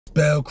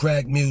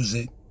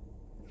Spellcrackmusik.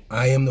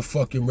 I am the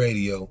fucking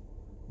radio.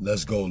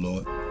 Let's go,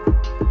 Lord.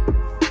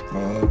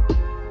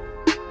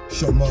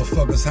 Show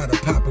motherfuckers how to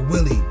pop a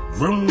willie.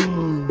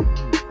 Vroom.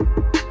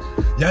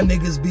 Y'all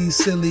niggas be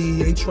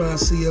silly, ain't tryna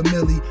see a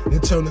millie,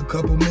 then turn a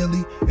couple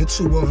millie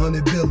into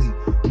 100 billy.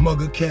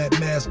 Mugger cat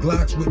mask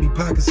Glocks with me,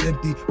 pockets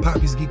empty,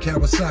 poppies get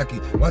Kawasaki.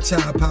 Watch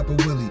how I pop a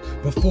willie.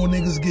 Before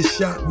niggas get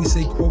shot, we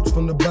say quotes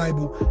from the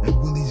Bible, and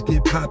willies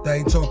get popped. I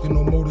ain't talking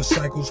no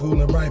motorcycles,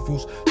 holding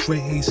rifles,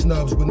 straight A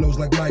snubs with nose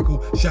like Michael.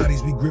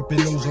 Shotties be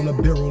gripping nose on a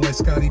barrel like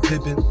Scottie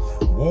Pippen.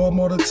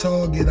 Walmart or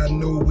Target, I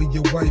know where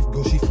your wife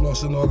goes. She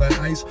flossing all that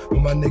ice,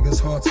 when my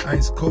niggas' hearts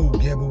ice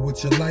cold. Gamble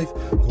with your life,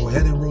 go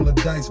ahead and roll the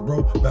dice,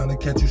 bro. Bound to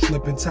catch you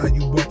slipping, tie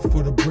you up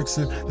for the bricks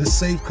in the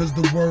safe, cause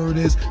the word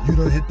is you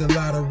done hit the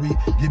lottery.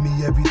 Give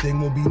me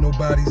everything, won't be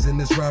nobodies in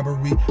this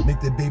robbery.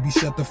 Make the baby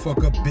shut the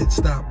fuck up, bitch,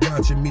 stop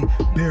watching me.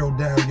 Barrel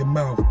down your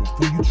mouth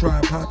before you try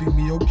popping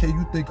me. Okay,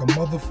 you think a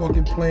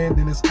motherfucking plan,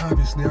 then it's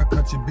obviously I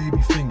cut your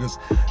baby fingers.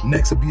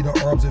 Next will be the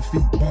arms and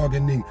feet,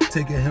 bargaining,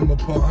 taking him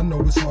apart. I know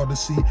it's hard to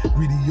see,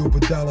 greedy over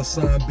dollar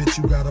sign, bitch,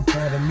 you got a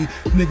part of me.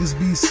 Niggas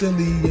be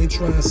silly, ain't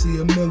trying to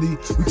see a millie.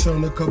 We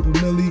turn a couple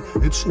millie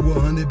into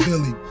 100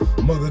 billy.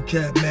 Mugger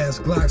cat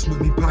mask Glocks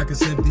with me,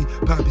 pockets empty,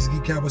 poppies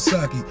get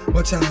Kawasaki.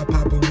 Watch how I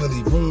pop a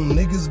willie. Vroom,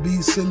 niggas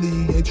be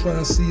silly, ain't trying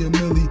to see a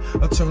millie.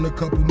 I turn a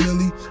couple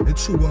millie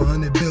into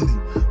 100 billy.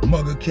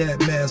 Mugger cat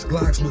mask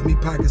Glocks with me,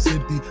 pockets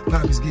empty,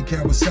 poppies get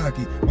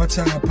Kawasaki. Watch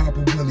how I pop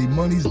a willie.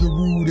 Money's the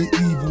root of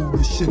evil,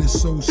 this shit is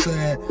so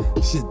sad.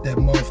 Shit that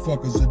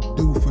motherfuckers will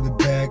do for the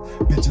bag.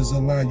 Bitches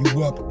will line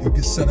you up, you'll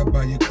get set up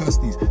by your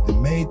custies. The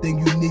main thing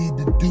you need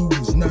to do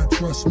is not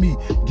trust me.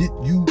 Get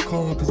you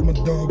calm, cause my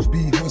dogs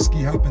be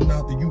husky. Hopping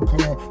out the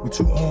K.O.R with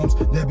 2 arms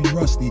that be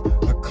rusty.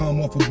 I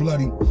come off a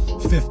bloody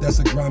fifth, that's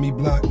a grimy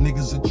block.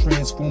 Niggas will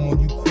transform on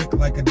you quick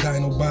like a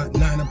Dinobot.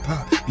 9 a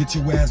pop, get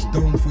your ass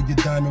domed for your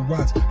diamond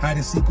watch. Hide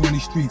and seek on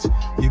these streets,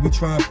 yeah, we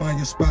try and find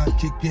your spot.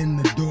 Kick in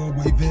the door,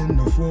 wave in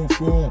the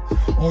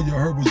 4-4. All you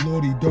heard was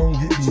Lordy, don't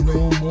hit me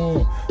no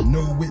more.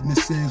 No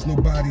witnesses,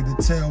 nobody to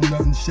tell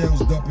nothing. Shells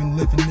dumping,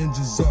 lifting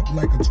ninjas up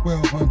like a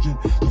 1200.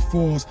 The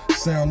 4s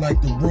sound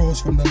like the roars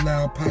from the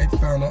loud pipe.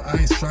 Found on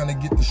ice, trying to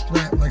get the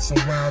strap like some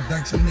wild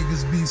dykes. Your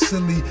niggas be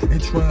silly,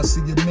 ain't trying to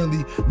see a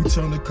millie. We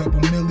turn a couple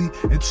millie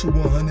into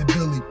 100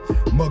 billy.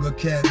 Mugger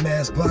cat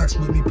mask Glocks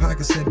with me,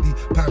 pockets empty,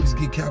 poppies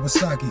get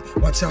Kawasaki.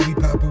 Watch how we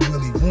pop a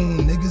willie.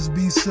 Vroom, niggas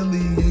be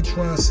silly, ain't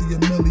trying to see a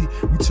millie.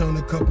 We turn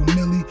a couple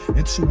millie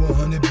into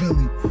 100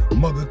 billy.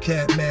 Mugger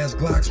cat mask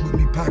Glocks with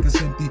me,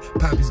 pockets empty,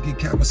 poppies get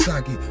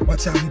Kawasaki.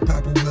 Watch how we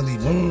pop a willie.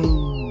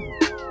 Vroom.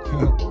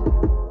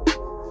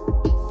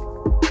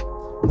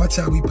 Watch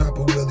how we pop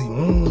a willie.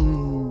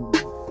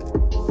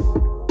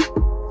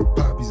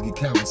 Poppies get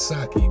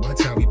Kawasaki.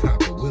 Watch how we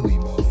pop a willie,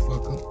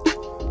 motherfucker.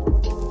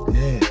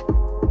 Yeah.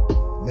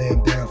 Lay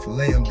him down for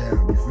lay him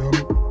down. You feel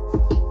me?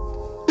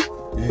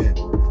 Yeah.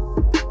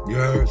 You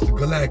heard? It's the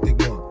galactic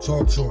one.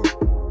 Talk to him.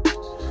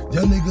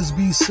 Y'all niggas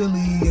be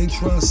silly, ain't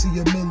trying to see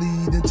a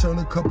millie, then turn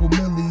a couple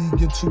millie,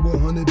 get to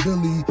 100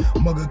 billy.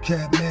 Mugger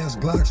cat mask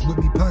Glocks with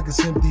me, pockets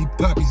empty,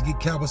 poppies get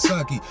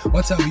Kawasaki.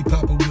 Watch how we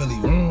pop a willie.